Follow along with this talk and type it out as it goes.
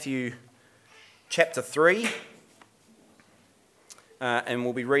Matthew chapter 3, and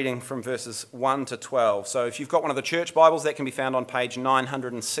we'll be reading from verses 1 to 12. So if you've got one of the church Bibles, that can be found on page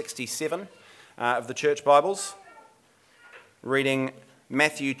 967 of the church Bibles. Reading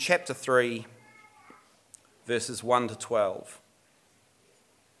Matthew chapter 3, verses 1 to 12.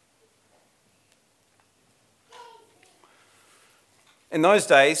 In those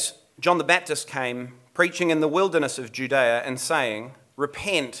days, John the Baptist came, preaching in the wilderness of Judea and saying,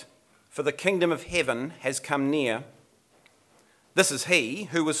 "Repent, for the kingdom of heaven has come near." This is he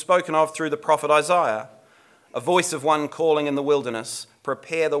who was spoken of through the prophet Isaiah, a voice of one calling in the wilderness,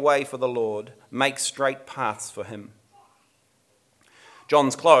 "Prepare the way for the Lord, make straight paths for him."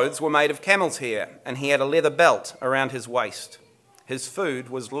 John's clothes were made of camel's hair, and he had a leather belt around his waist. His food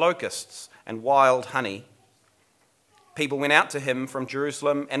was locusts and wild honey. People went out to him from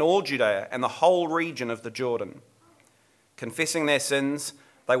Jerusalem and all Judea and the whole region of the Jordan. Confessing their sins,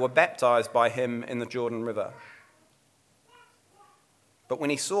 they were baptized by him in the Jordan River. But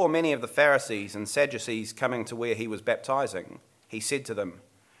when he saw many of the Pharisees and Sadducees coming to where he was baptizing, he said to them,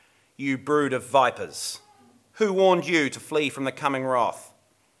 "You brood of vipers, who warned you to flee from the coming wrath?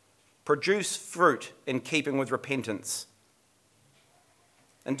 Produce fruit in keeping with repentance.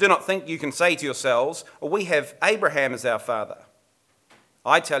 And do not think you can say to yourselves, 'We have Abraham as our father.'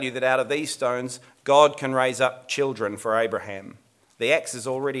 I tell you that out of these stones God can raise up children for Abraham. The axe is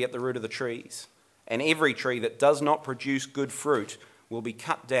already at the root of the trees, and every tree that does not produce good fruit will be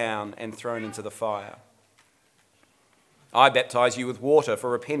cut down and thrown into the fire. I baptize you with water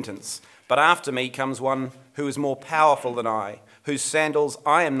for repentance, but after me comes one who is more powerful than I, whose sandals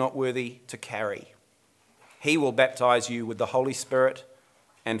I am not worthy to carry. He will baptize you with the Holy Spirit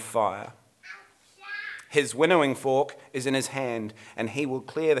and fire. His winnowing fork is in his hand, and he will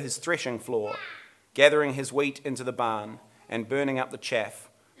clear his threshing floor, gathering his wheat into the barn and burning up the chaff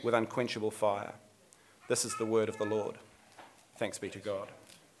with unquenchable fire." This is the word of the Lord. Thanks be to God.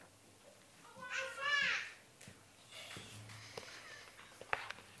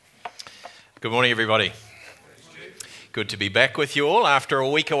 Good morning, everybody. Good to be back with you all after a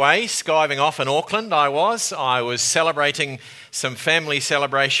week away, skiving off in Auckland. I was celebrating some family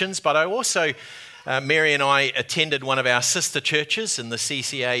celebrations, but I also, Mary and I attended one of our sister churches in the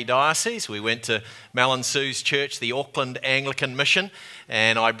CCA diocese. We went to Mel and Sue's church, the Auckland Anglican Mission,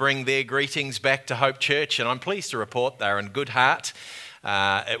 and I bring their greetings back to Hope Church, and I'm pleased to report they're in good heart.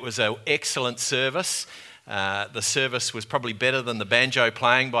 It was an excellent service. The service was probably better than the banjo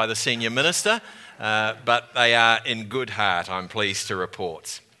playing by the senior minister, but they are in good heart, I'm pleased to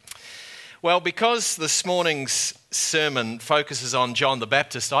report. Well, because this morning's sermon focuses on John the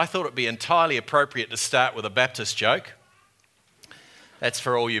Baptist, I thought it would be entirely appropriate to start with a Baptist joke. That's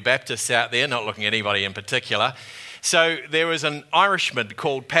for all you Baptists out there, not looking at anybody in particular. So there was an Irishman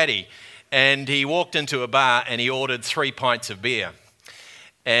called Paddy, and he walked into a bar and he ordered 3 pints of beer.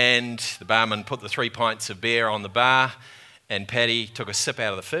 And the barman put the 3 pints of beer on the bar, and Paddy took a sip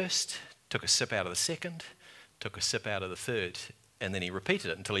out of the first, took a sip out of the second, took a sip out of the third, and then he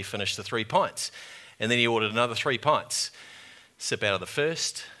repeated it until he finished the 3 pints. And then he ordered another 3 pints. Sip out of the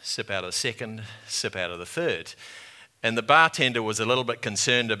first, sip out of the second, sip out of the third. And the bartender was a little bit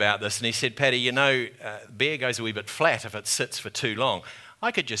concerned about this, and he said, "Paddy, you know, beer goes a wee bit flat if it sits for too long.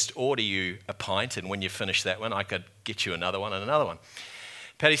 I could just order you a pint, and when you finish that one, I could get you another one and another one."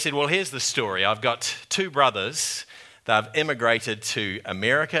 Paddy said, "Well, here's the story. I've got 2 brothers. They've immigrated to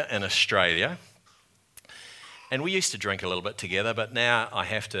America and Australia. And we used to drink a little bit together, but now I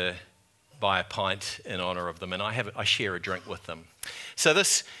have to buy a pint in honour of them, and I share a drink with them. So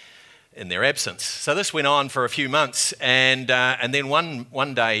this, in their absence. So this went on for a few months, and then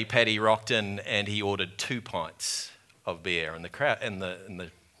one day Paddy rocked in and he ordered 2 pints of beer, and the crowd, in the I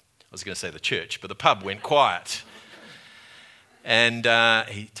was going to say the church, but the pub went quiet. And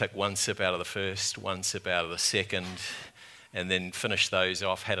he took 1 sip out of the first, 1 sip out of the second, and then finished those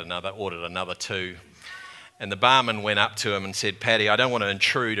off, ordered another 2. And the barman went up to him and said, "Paddy, I don't want to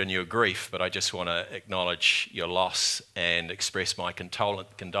intrude on your grief, but I just want to acknowledge your loss and express my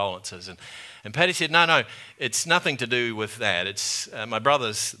condolences." And Paddy said, No, it's nothing to do with that. It's my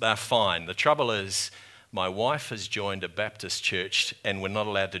brothers, they're fine. The trouble is my wife has joined a Baptist church and we're not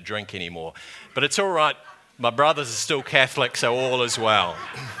allowed to drink anymore. But it's all right. My brothers are still Catholic, so all is well."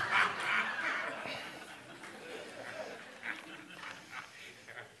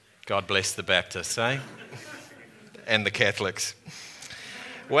 God bless the Baptists, eh? And the Catholics.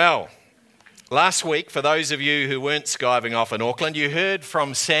 Well, last week, for those of you who weren't skiving off in Auckland, you heard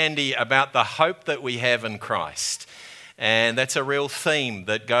from Sandy about the hope that we have in Christ. And that's a real theme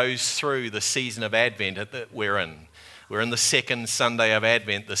that goes through the season of Advent that we're in. We're in the second Sunday of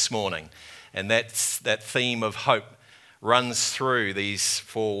Advent this morning, and that theme of hope runs through these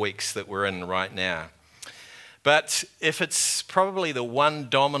 4 weeks that we're in right now. But if it's probably the one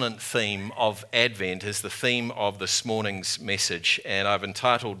dominant theme of Advent is the theme of this morning's message, and I've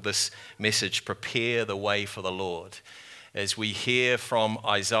entitled this message, Prepare the Way for the Lord. As we hear from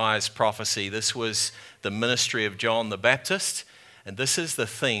Isaiah's prophecy, this was the ministry of John the Baptist, and this is the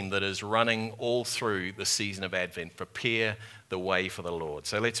theme that is running all through the season of Advent, prepare the way for the Lord.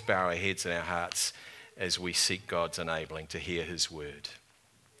 So let's bow our heads and our hearts as we seek God's enabling to hear his word.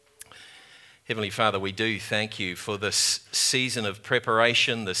 Heavenly Father, we do thank you for this season of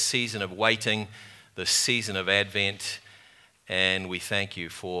preparation, this season of waiting, this season of Advent, and we thank you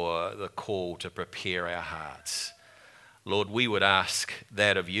for the call to prepare our hearts. Lord, we would ask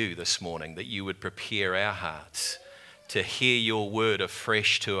that of you this morning, that you would prepare our hearts to hear your word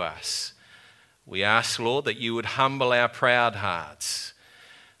afresh to us. We ask, Lord, that you would humble our proud hearts.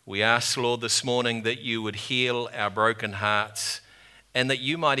 We ask, Lord, this morning that you would heal our broken hearts, and that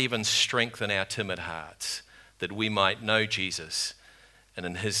you might even strengthen our timid hearts, that we might know Jesus, and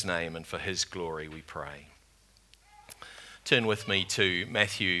in his name and for his glory we pray. Turn with me to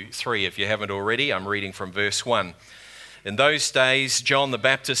Matthew 3 if you haven't already. I'm reading from verse 1. In those days, John the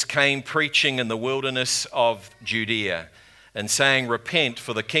Baptist came preaching in the wilderness of Judea and saying, "Repent,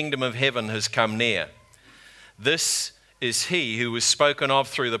 for the kingdom of heaven has come near." This is he who was spoken of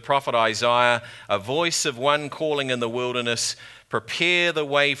through the prophet Isaiah, a voice of one calling in the wilderness, "Prepare the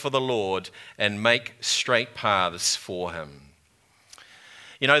way for the Lord and make straight paths for him."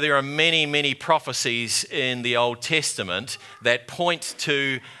 You know, there are many, many prophecies in the Old Testament that point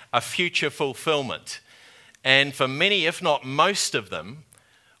to a future fulfillment. And for many, if not most of them,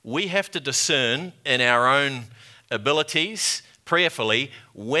 we have to discern in our own abilities, prayerfully,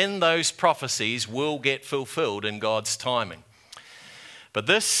 when those prophecies will get fulfilled in God's timing. But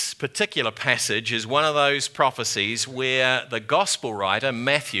this particular passage is one of those prophecies where the gospel writer,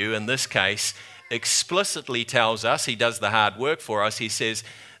 Matthew in this case, explicitly tells us, he does the hard work for us, he says,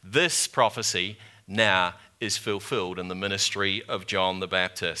 this prophecy now is fulfilled in the ministry of John the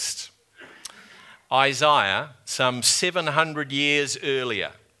Baptist. Isaiah, some 700 years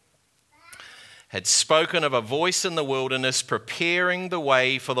earlier, had spoken of a voice in the wilderness preparing the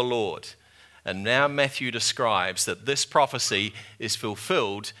way for the Lord. And now Matthew describes that this prophecy is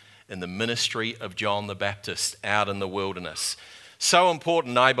fulfilled in the ministry of John the Baptist out in the wilderness. So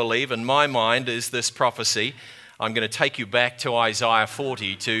important, I believe, in my mind is this prophecy. I'm going to take you back to Isaiah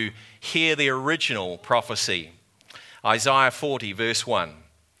 40 to hear the original prophecy. Isaiah 40, verse 1.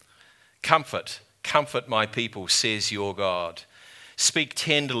 Comfort, comfort my people, says your God. Speak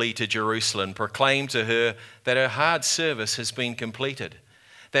tenderly to Jerusalem, proclaim to her that her hard service has been completed,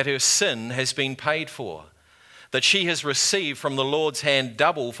 that her sin has been paid for, that she has received from the Lord's hand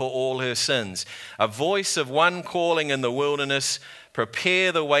double for all her sins. A voice of one calling in the wilderness,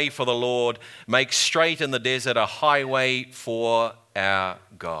 prepare the way for the Lord, make straight in the desert a highway for our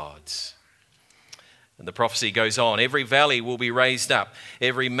gods. And the prophecy goes on, every valley will be raised up,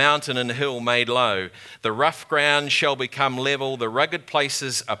 every mountain and hill made low. The rough ground shall become level, the rugged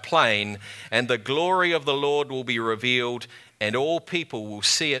places a plain, and the glory of the Lord will be revealed, and all people will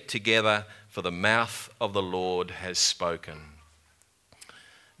see it together, for the mouth of the Lord has spoken.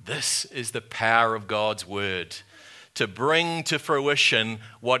 This is the power of God's word, to bring to fruition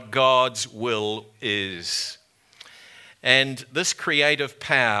what God's will is. And this creative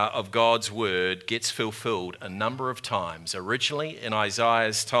power of God's word gets fulfilled a number of times, originally in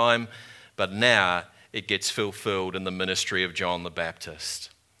Isaiah's time, but now it gets fulfilled in the ministry of John the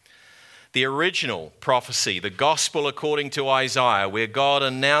Baptist. The original prophecy, the gospel according to Isaiah, where God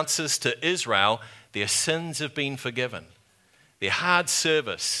announces to Israel their sins have been forgiven, their hard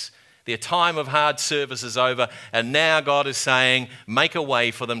service, their time of hard service is over, and now God is saying, make a way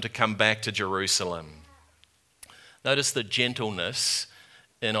for them to come back to Jerusalem. Notice the gentleness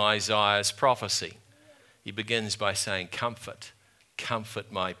in Isaiah's prophecy. He begins by saying, comfort,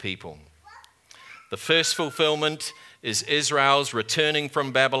 comfort my people. The first fulfillment is Israel's returning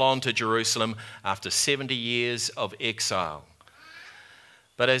from Babylon to Jerusalem after 70 years of exile.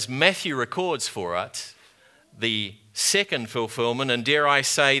 But as Matthew records for us, the second fulfillment, and dare I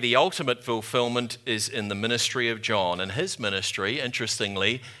say the ultimate fulfillment, is in the ministry of John. And his ministry,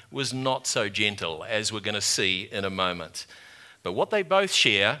 interestingly, was not so gentle, as we're going to see in a moment. But what they both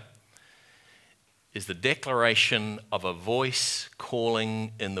share is the declaration of a voice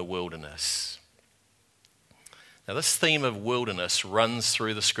calling in the wilderness. Now, this theme of wilderness runs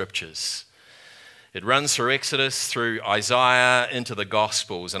through the scriptures. It runs through Exodus, through Isaiah, into the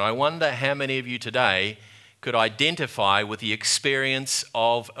Gospels. And I wonder how many of you today could identify with the experience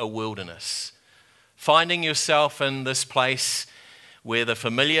of a wilderness. Finding yourself in this place where the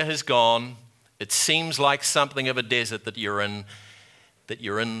familiar has gone, it seems like something of a desert that you're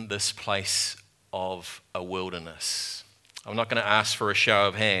in this place of a wilderness. I'm not going to ask for a show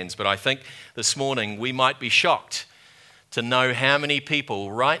of hands, but I think this morning we might be shocked to know how many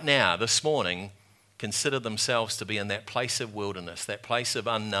people right now, this morning, consider themselves to be in that place of wilderness, that place of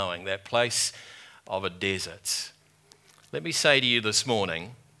unknowing, that place of a desert. Let me say to you this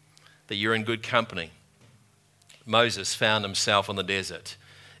morning that you're in good company. Moses found himself in the desert.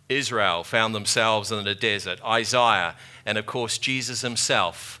 Israel found themselves in the desert. Isaiah, and of course Jesus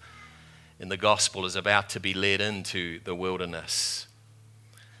himself in the gospel is about to be led into the wilderness.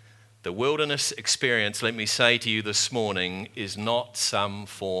 The wilderness experience, let me say to you this morning, is not some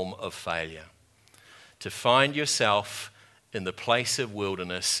form of failure. To find yourself in the place of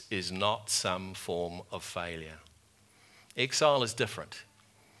wilderness is not some form of failure. Exile is different.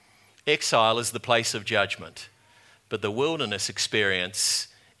 Exile is the place of judgment, but the wilderness experience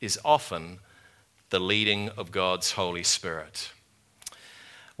is often the leading of God's Holy Spirit.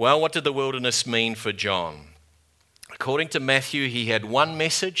 Well, what did the wilderness mean for John? According to Matthew, he had one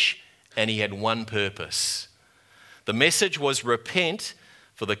message and he had one purpose. The message was repent,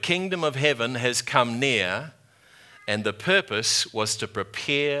 for the kingdom of heaven has come near, and the purpose was to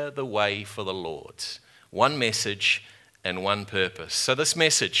prepare the way for the Lord. One message and one purpose. So this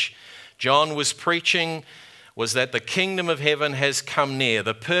message John was preaching was that the kingdom of heaven has come near.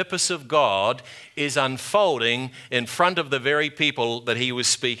 The purpose of God is unfolding in front of the very people that he was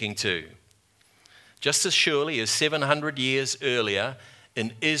speaking to. Just as surely as 700 years earlier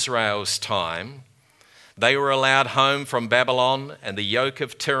in Israel's time, they were allowed home from Babylon and the yoke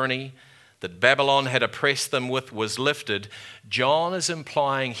of tyranny that Babylon had oppressed them with was lifted. John is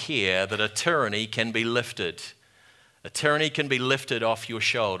implying here that a tyranny can be lifted. A tyranny can be lifted off your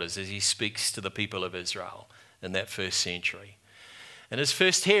shoulders as he speaks to the people of Israel in that first century. And his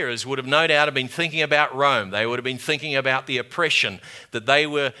first hearers would have no doubt been thinking about Rome. They would have been thinking about the oppression that they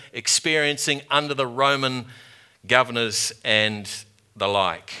were experiencing under the Roman governors and the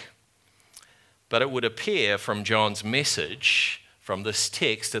like. But it would appear from John's message, from this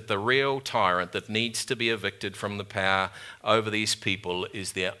text, that the real tyrant that needs to be evicted from the power over these people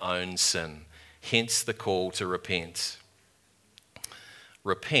is their own sin. Hence the call to repent.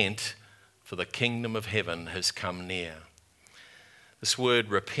 Repent, for the kingdom of heaven has come near. This word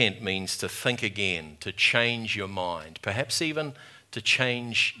repent means to think again, to change your mind, perhaps even to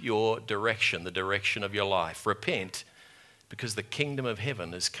change your direction, the direction of your life. Repent, because the kingdom of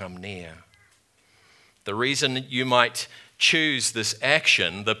heaven has come near. The reason you might choose this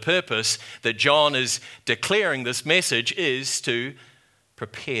action, the purpose that John is declaring this message is to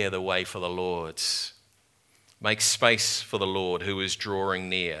prepare the way for the Lord's. Make space for the Lord who is drawing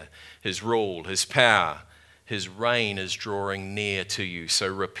near. His rule, his power, his reign is drawing near to you. So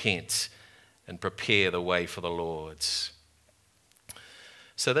repent and prepare the way for the Lord's.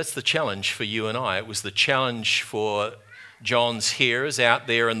 So that's the challenge for you and I. It was the challenge for John's hearers out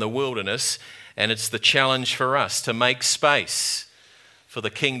there in the wilderness. And it's the challenge for us to make space for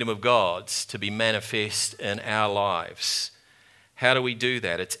the kingdom of God to be manifest in our lives. How do we do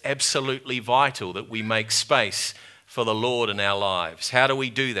that? It's absolutely vital that we make space for the Lord in our lives. How do we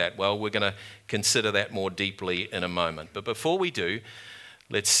do that? Well, we're going to consider that more deeply in a moment. But before we do,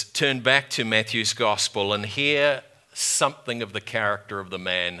 let's turn back to Matthew's gospel and hear something of the character of the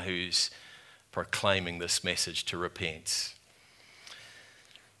man who's proclaiming this message to repent.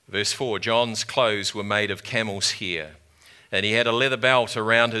 Verse 4, John's clothes were made of camel's hair, and he had a leather belt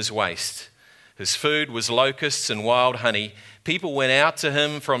around his waist. His food was locusts and wild honey. People went out to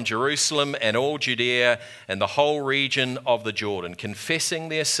him from Jerusalem and all Judea and the whole region of the Jordan. Confessing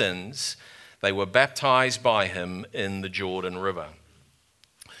their sins, they were baptized by him in the Jordan River.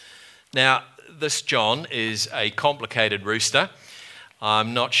 Now, this John is a complicated rooster.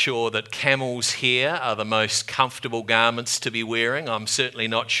 I'm not sure that camel's hair are the most comfortable garments to be wearing. I'm certainly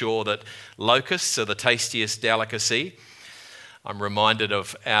not sure that locusts are the tastiest delicacy. I'm reminded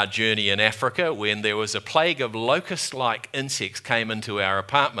of our journey in Africa when there was a plague of locust-like insects came into our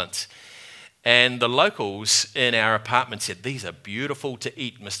apartments. And the locals in our apartment said, "These are beautiful to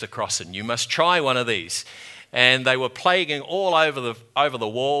eat, Mr. Crossan. You must try one of these." And they were plaguing all over the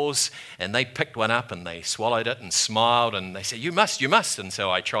walls, and they picked one up and they swallowed it and smiled and they said, you must. And so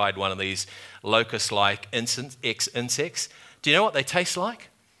I tried one of these locust-like insects. Do you know what they taste like?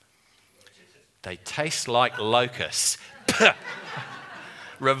 They taste like locusts.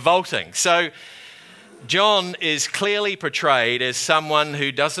 Revolting. So John is clearly portrayed as someone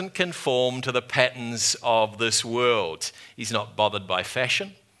who doesn't conform to the patterns of this world. He's not bothered by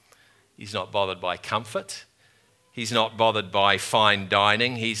fashion. He's not bothered by comfort. He's not bothered by fine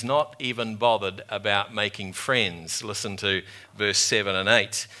dining. He's not even bothered about making friends. Listen to verse 7 and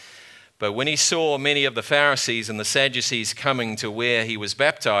 8. But when he saw many of the Pharisees and the Sadducees coming to where he was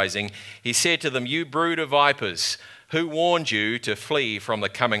baptizing, he said to them, "You brood of vipers, who warned you to flee from the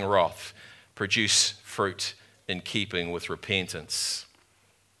coming wrath? Produce fruit in keeping with repentance."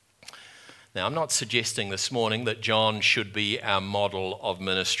 Now, I'm not suggesting this morning that John should be our model of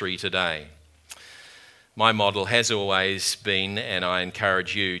ministry today. My model has always been, and I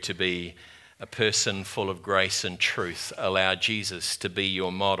encourage you to be, a person full of grace and truth. Allow Jesus to be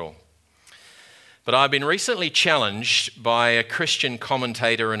your model. But I've been recently challenged by a Christian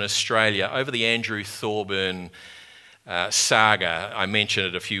commentator in Australia over the Andrew Thorburn saga. I mentioned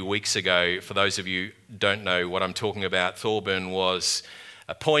it a few weeks ago. For those of you who don't know what I'm talking about, Thorburn was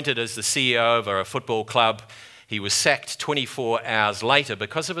appointed as the CEO of a football club. He was sacked 24 hours later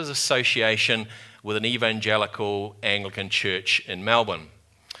because of his association with an evangelical Anglican church in Melbourne.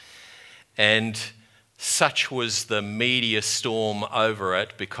 And such was the media storm over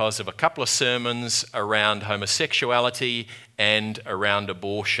it because of a couple of sermons around homosexuality and around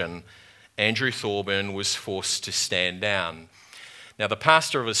abortion. Andrew Thorburn was forced to stand down. Now, the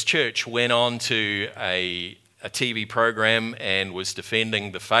pastor of his church went on to a TV program and was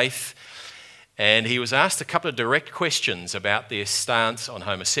defending the faith. And he was asked a couple of direct questions about their stance on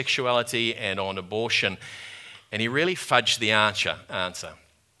homosexuality and on abortion. And he really fudged the answer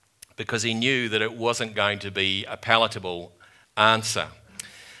because he knew that it wasn't going to be a palatable answer.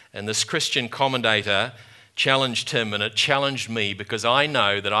 And this Christian commentator challenged him, and it challenged me because I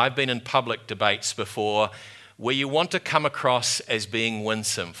know that I've been in public debates before where you want to come across as being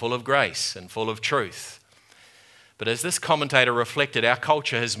winsome, full of grace and full of truth. But as this commentator reflected, our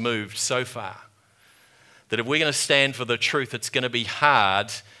culture has moved so far that if we're going to stand for the truth, it's going to be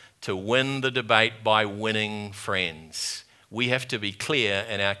hard to win the debate by winning friends. We have to be clear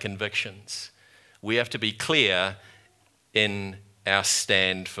in our convictions. We have to be clear in our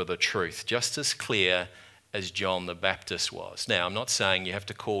stand for the truth, just as clear as John the Baptist was. Now, I'm not saying you have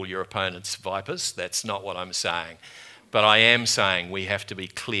to call your opponents vipers. That's not what I'm saying. But I am saying we have to be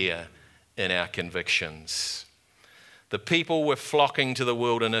clear in our convictions. The people were flocking to the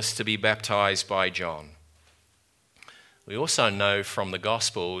wilderness to be baptized by John. We also know from the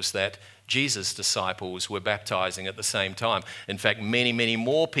Gospels that Jesus' disciples were baptizing at the same time. In fact, many, many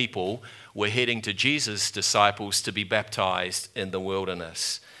more people were heading to Jesus' disciples to be baptized in the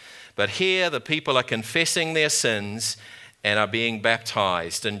wilderness. But here the people are confessing their sins and are being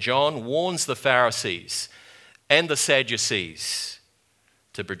baptized. And John warns the Pharisees and the Sadducees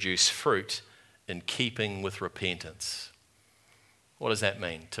to produce fruit in keeping with repentance. What does that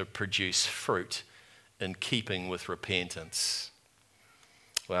mean, to produce fruit in keeping with repentance?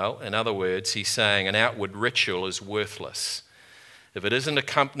 Well, in other words, he's saying an outward ritual is worthless if it isn't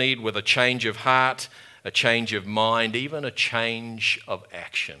accompanied with a change of heart, a change of mind, even a change of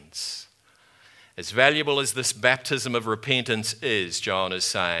actions. As valuable as this baptism of repentance is, John is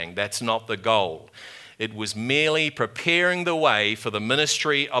saying, that's not the goal. It was merely preparing the way for the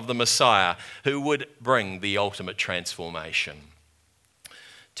ministry of the Messiah who would bring the ultimate transformation,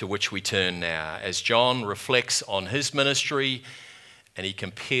 to which we turn now as John reflects on his ministry and he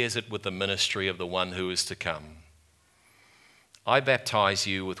compares it with the ministry of the one who is to come. I baptize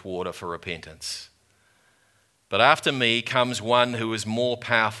you with water for repentance, but after me comes one who is more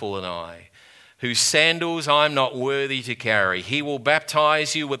powerful than I, whose sandals I'm not worthy to carry. He will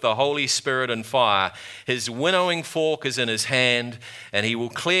baptize you with the Holy Spirit and fire. His winnowing fork is in his hand, and he will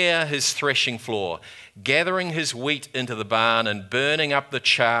clear his threshing floor, gathering his wheat into the barn and burning up the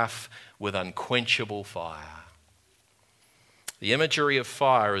chaff with unquenchable fire. The imagery of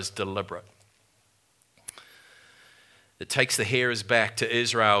fire is deliberate. It takes the hearers back to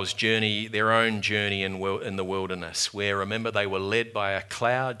Israel's journey, their own journey in the wilderness, where, remember, they were led by a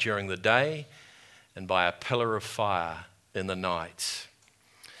cloud during the day and by a pillar of fire in the night.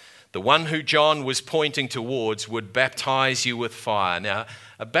 The one who John was pointing towards would baptize you with fire. Now,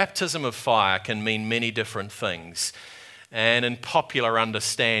 a baptism of fire can mean many different things. And in popular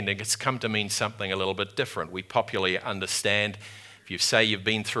understanding, it's come to mean something a little bit different. We popularly understand, if you say you've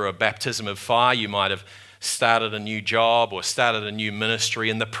been through a baptism of fire, you might have started a new job or started a new ministry,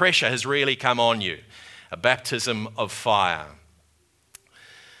 and the pressure has really come on you. A baptism of fire.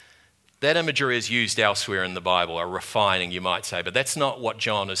 That imagery is used elsewhere in the Bible, a refining, you might say, but that's not what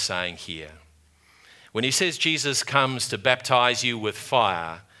John is saying here. When he says Jesus comes to baptize you with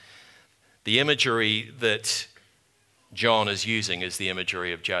fire, The imagery that John is using is the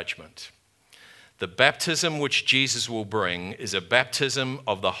imagery of judgment. The baptism which Jesus will bring is a baptism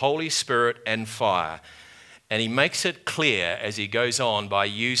of the Holy Spirit and fire. And he makes it clear as he goes on by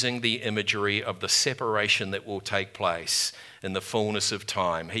using the imagery of the separation that will take place in the fullness of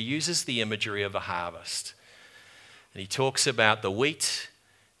time. He uses the imagery of a harvest. And he talks about the wheat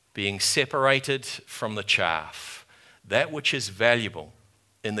being separated from the chaff. That which is valuable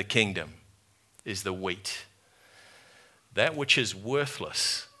in the kingdom is the wheat. That which is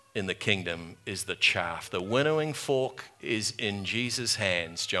worthless in the kingdom is the chaff. The winnowing fork is in Jesus'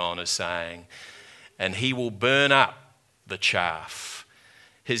 hands, John is saying, and he will burn up the chaff.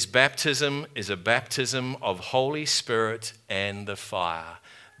 His baptism is a baptism of Holy Spirit and the fire.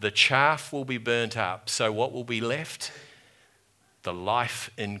 The chaff will be burnt up, so what will be left? The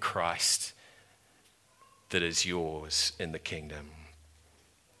life in Christ that is yours in the kingdom.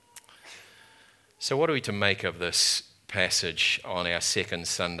 So what are we to make of this passage on our second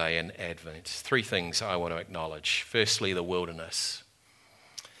Sunday in Advent? Three things I want to acknowledge. Firstly, the wilderness.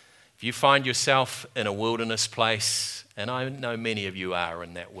 If you find yourself in a wilderness place, and I know many of you are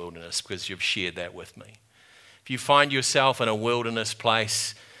in that wilderness because you've shared that with me. If you find yourself in a wilderness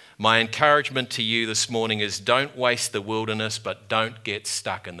place, my encouragement to you this morning is don't waste the wilderness, but don't get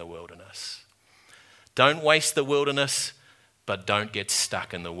stuck in the wilderness. Don't waste the wilderness, but don't get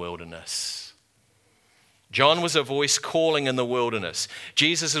stuck in the wilderness. John was a voice calling in the wilderness.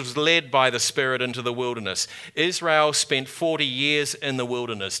 Jesus was led by the Spirit into the wilderness. Israel spent 40 years in the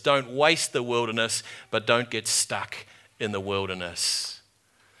wilderness. Don't waste the wilderness, but don't get stuck in the wilderness.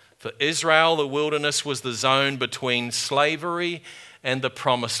 For Israel, the wilderness was the zone between slavery and the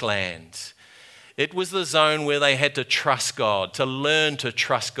promised land. It was the zone where they had to trust God, to learn to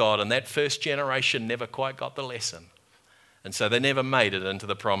trust God, and that first generation never quite got the lesson. And so they never made it into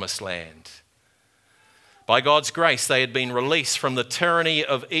the promised land. By God's grace, they had been released from the tyranny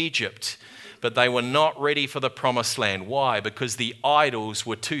of Egypt, but they were not ready for the promised land. Why? Because the idols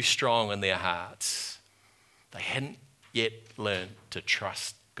were too strong in their hearts. They hadn't yet learned to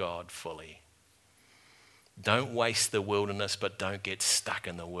trust God fully. Don't waste the wilderness, but don't get stuck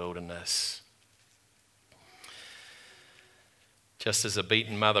in the wilderness. Just as a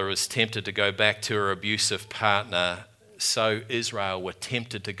beaten mother is tempted to go back to her abusive partner, so Israel were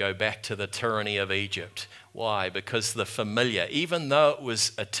tempted to go back to the tyranny of Egypt. Why? Because the familiar, even though it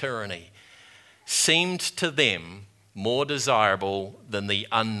was a tyranny, seemed to them more desirable than the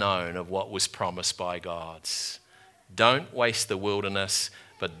unknown of what was promised by God. Don't waste the wilderness,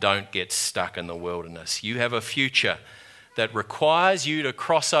 but don't get stuck in the wilderness. You have a future that requires you to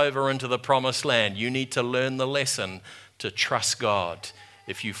cross over into the promised land. You need to learn the lesson to trust God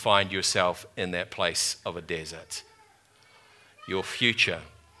if you find yourself in that place of a desert. Your future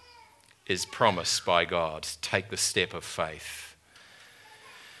is promised by God. Take the step of faith.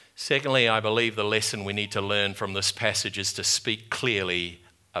 Secondly, I believe the lesson we need to learn from this passage is to speak clearly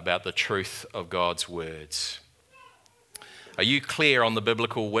about the truth of God's words. Are you clear on the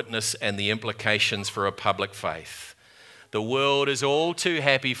biblical witness and the implications for a public faith? The world is all too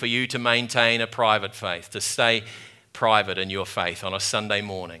happy for you to maintain a private faith, to stay private in your faith on a Sunday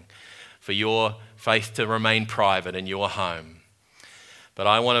morning, for your faith to remain private in your home. But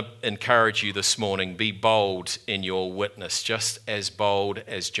I want to encourage you this morning, be bold in your witness, just as bold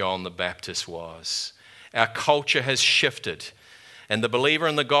as John the Baptist was. Our culture has shifted, and the believer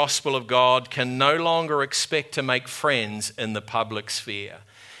in the gospel of God can no longer expect to make friends in the public sphere.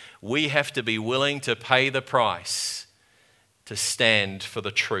 We have to be willing to pay the price to stand for the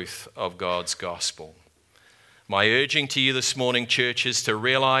truth of God's gospel. My urging to you this morning, church, is to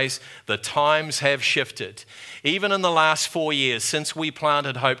realize the times have shifted. Even in the last 4 years since we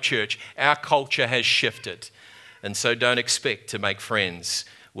planted Hope Church, our culture has shifted. And so don't expect to make friends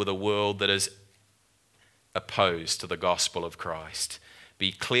with a world that is opposed to the gospel of Christ.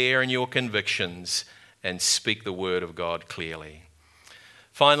 Be clear in your convictions and speak the word of God clearly.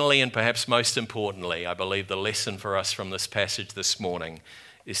 Finally, and perhaps most importantly, I believe the lesson for us from this passage this morning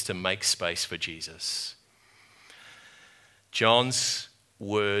is to make space for Jesus. John's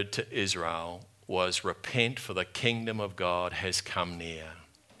word to Israel was, repent, for the kingdom of God has come near.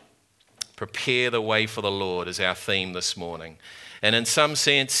 Prepare the way for the Lord is our theme this morning. And in some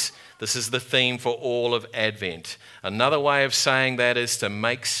sense, this is the theme for all of Advent. Another way of saying that is to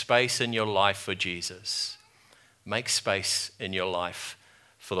make space in your life for Jesus. Make space in your life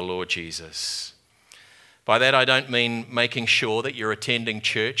for the Lord Jesus. By that, I don't mean making sure that you're attending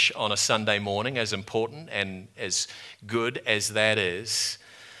church on a Sunday morning, as important and as good as that is.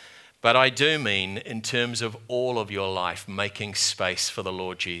 But I do mean in terms of all of your life, making space for the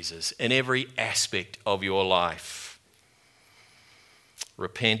Lord Jesus in every aspect of your life.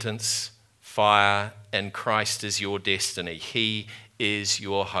 Repentance, fire, and Christ is your destiny. He is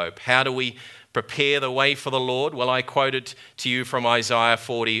your hope. How do we prepare the way for the Lord? Well, I quoted to you from Isaiah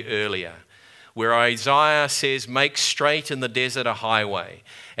 40 earlier, where Isaiah says, "Make straight in the desert a highway,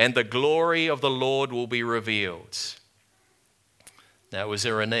 and the glory of the Lord will be revealed." Now, it was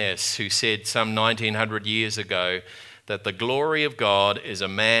Irenaeus who said some 1900 years ago that the glory of God is a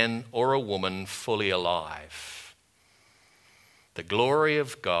man or a woman fully alive. The glory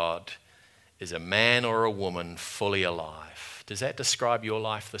of God is a man or a woman fully alive. Does that describe your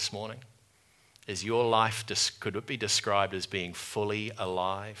life this morning? Is your life, could it be described as being fully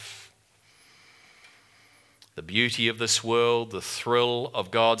alive? The beauty of this world, the thrill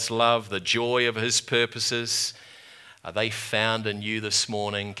of God's love, the joy of his purposes, are they found in you this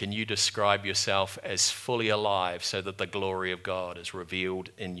morning? Can you describe yourself as fully alive so that the glory of God is revealed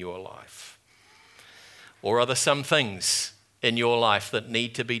in your life? Or are there some things in your life that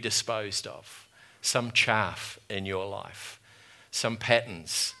need to be disposed of? Some chaff in your life, some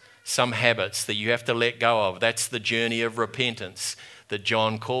patterns, some habits that you have to let go of. That's the journey of repentance that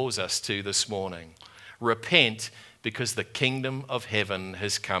John calls us to this morning. Repent because the kingdom of heaven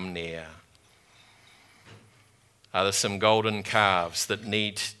has come near. Are there some golden calves that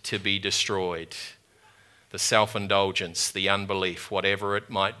need to be destroyed? The self-indulgence, the unbelief, whatever it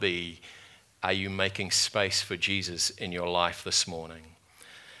might be, are you making space for Jesus in your life this morning?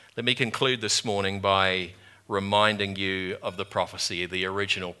 Let me conclude this morning by reminding you of the prophecy, the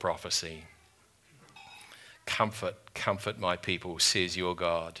original prophecy. Comfort, comfort my people, says your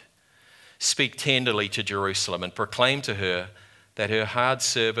God. Speak tenderly to Jerusalem and proclaim to her that her hard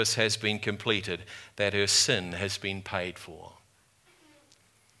service has been completed, that her sin has been paid for.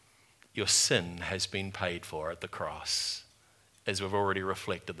 Your sin has been paid for at the cross, as we've already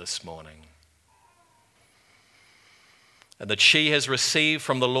reflected this morning. And that she has received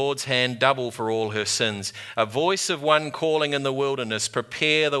from the Lord's hand double for all her sins. A voice of one calling in the wilderness,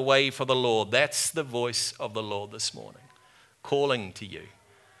 prepare the way for the Lord. That's the voice of the Lord this morning, calling to you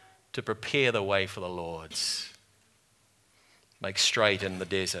to prepare the way for the Lord's. Make straight in the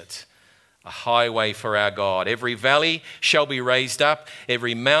desert a highway for our God. Every valley shall be raised up,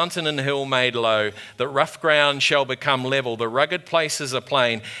 every mountain and hill made low. The rough ground shall become level, the rugged places a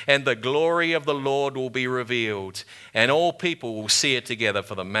plain, and the glory of the Lord will be revealed, and all people will see it together,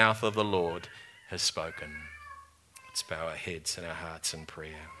 for the mouth of the Lord has spoken. Let's bow our heads and our hearts in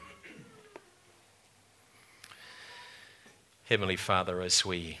prayer. Heavenly Father, as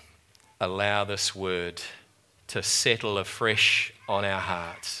we allow this word to settle afresh on our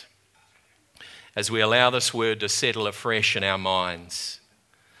hearts, as we allow this word to settle afresh in our minds,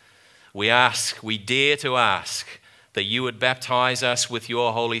 we dare to ask that you would baptize us with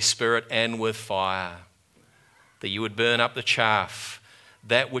your Holy Spirit and with fire, that you would burn up the chaff,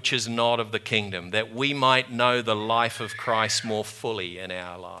 that which is not of the kingdom, that we might know the life of Christ more fully in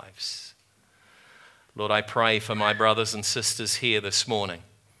our lives. Lord, I pray for my brothers and sisters here this morning,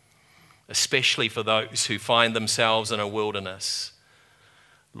 especially for those who find themselves in a wilderness.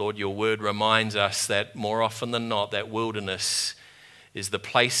 Lord, your word reminds us that more often than not, that wilderness is the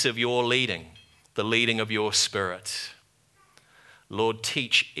place of your leading, the leading of your Spirit. Lord,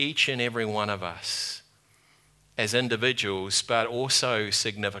 teach each and every one of us as individuals, but also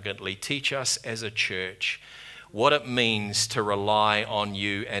significantly, teach us as a church what it means to rely on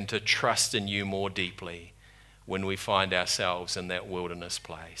you and to trust in you more deeply when we find ourselves in that wilderness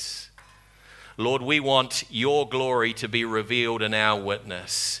place. Lord, we want your glory to be revealed in our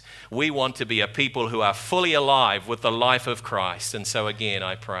witness. We want to be a people who are fully alive with the life of Christ. And so again,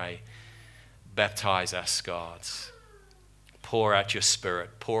 I pray, baptize us, God. Pour out your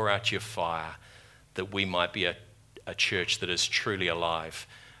Spirit, pour out your fire, that we might be a church that is truly alive,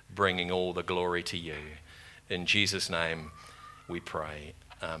 bringing all the glory to you. In Jesus' name we pray.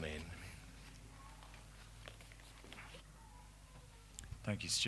 Amen. Thank you, Stu.